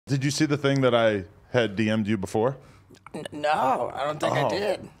Did you see the thing that I had DM'd you before? No, I don't think I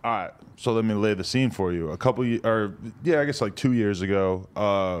did. All right, so let me lay the scene for you. I guess like 2 years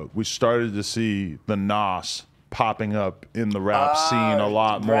ago, we started to see the Nos popping up in the rap scene a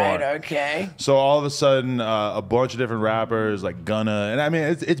lot more. Right, okay. So all of a sudden, a bunch of different rappers like Gunna, and I mean,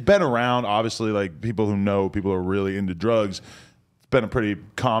 it's been around, obviously, like people who know people are really into drugs. Been a pretty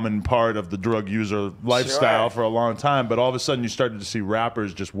common part of the drug user lifestyle for a long time, but all of a sudden you started to see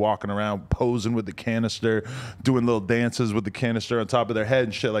rappers just walking around posing with the canister, doing little dances with the canister on top of their head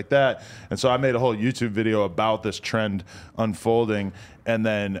and shit like that. And so I made a whole YouTube video about this trend unfolding, and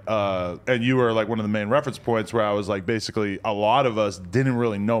then and you were like one of the main reference points where I was like, basically a lot of us didn't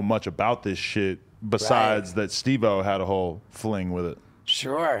really know much about this shit besides that Steve-O had a whole fling with it.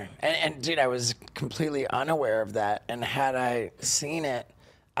 Sure. And dude, I was completely unaware of that. And had I seen it,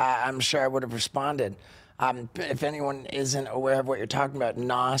 I'm sure I would have responded. If anyone isn't aware of what you're talking about,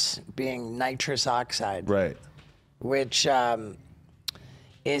 NOS being nitrous oxide. Right. Which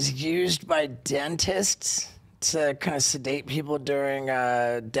is used by dentists to kind of sedate people during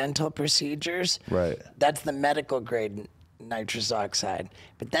dental procedures. Right. That's the medical grade nitrous oxide.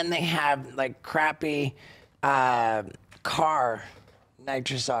 But then they have like crappy car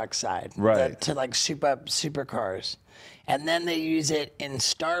nitrous oxide, right, to like soup up supercars, and then they use it in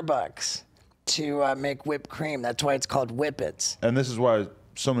Starbucks to make whipped cream. That's why it's called whippets. And this is why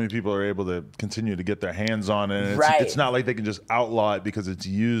so many people are able to continue to get their hands on it. And it's not like they can just outlaw it because it's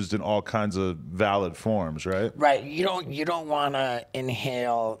used in all kinds of valid forms, right? Right. You don't want to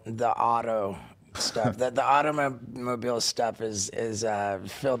inhale the auto stuff. The automobile stuff is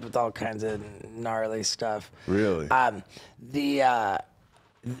filled with all kinds of gnarly stuff. Really?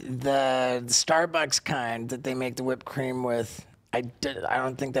 The Starbucks kind that they make the whipped cream with, I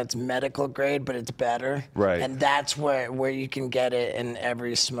don't think that's medical grade, but it's better. Right. And that's where you can get it in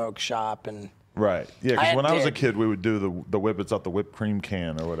every smoke shop. And right. Yeah, because when I was a kid, we would do the whippets out the whipped cream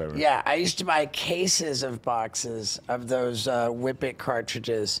can or whatever. Yeah, I used to buy cases of boxes of those whippet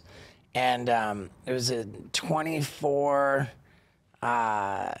cartridges. And it was a 24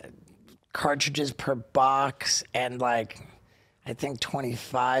 cartridges per box, and like I think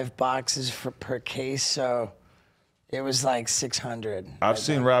 25 boxes per case. So it was like 600. I've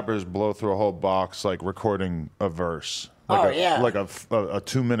seen rappers blow through a whole box like recording a verse. Like like a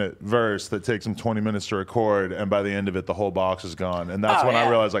 2-minute verse that takes them 20 minutes to record, and by the end of it, the whole box is gone. And that's when I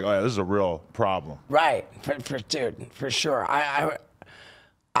realized, like, oh yeah, this is a real problem. Right, dude, for sure.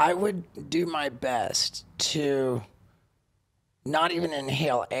 I would do my best to not even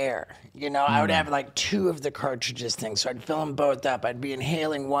inhale air. You know, I would have like 2 of the cartridges things. So I'd fill them both up. I'd be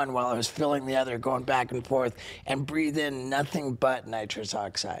inhaling one while I was filling the other, going back and forth, and breathe in nothing but nitrous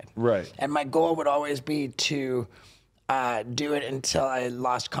oxide. Right. And my goal would always be to do it until I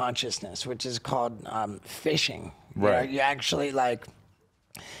lost consciousness, which is called fishing. Right. You actually like,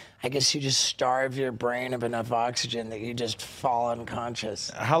 I guess you just starve your brain of enough oxygen that you just fall unconscious.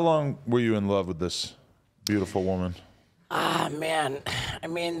 How long were you in love with this beautiful woman? Man, I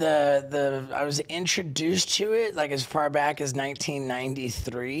mean, I was introduced to it like as far back as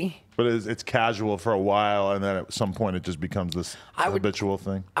 1993. But it's casual for a while, and then at some point it just becomes this habitual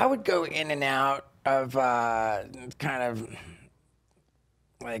thing. I would go in and out of kind of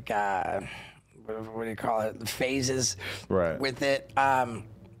like what do you call it? Phases with it.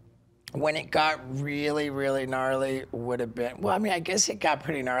 When it got really, really gnarly would have been, well, I mean, I guess it got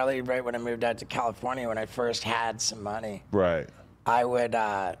pretty gnarly right when I moved out to California when I first had some money. Right. I would,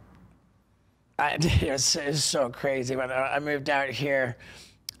 it was so crazy. When I moved out here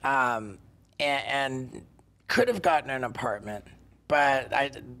and could have gotten an apartment, but I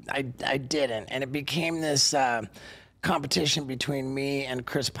didn't. And it became this competition between me and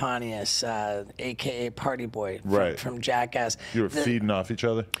Chris Pontius, aka Party Boy from Jackass. You were feeding off each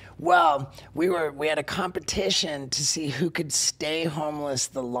other? Well, we had a competition to see who could stay homeless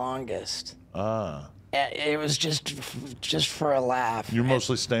the longest. It was just for a laugh. You're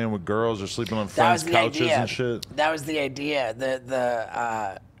mostly staying with girls or sleeping on friends' couches and shit? That was the idea.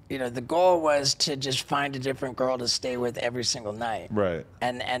 The goal was to just find a different girl to stay with every single night. Right.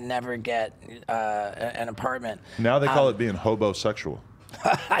 And never get an apartment. Now they call it being hobosexual.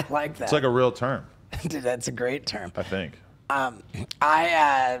 I like that. It's like a real term. Dude, that's a great term. I think.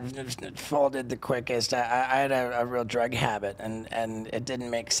 I folded the quickest. I had a real drug habit, and it didn't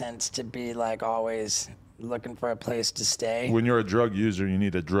make sense to be like always looking for a place to stay. When you're a drug user, you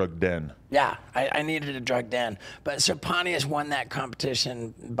need a drug den. Yeah, I needed a drug den. But so Pontius won that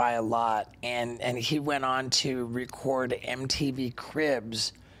competition by a lot, and he went on to record MTV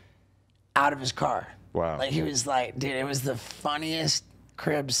Cribs out of his car. Wow. Like he was like, dude, it was the funniest,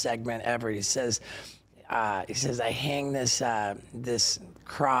 crib segment ever. He says, I hang this this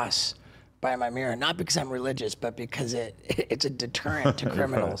cross by my mirror, not because I'm religious, but because it's a deterrent to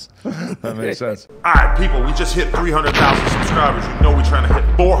criminals. That makes sense. All right, people, we just hit 300,000 subscribers. You know we're trying to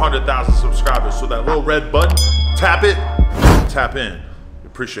hit 400,000 subscribers. So that little red button, tap it, tap in. We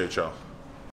appreciate y'all.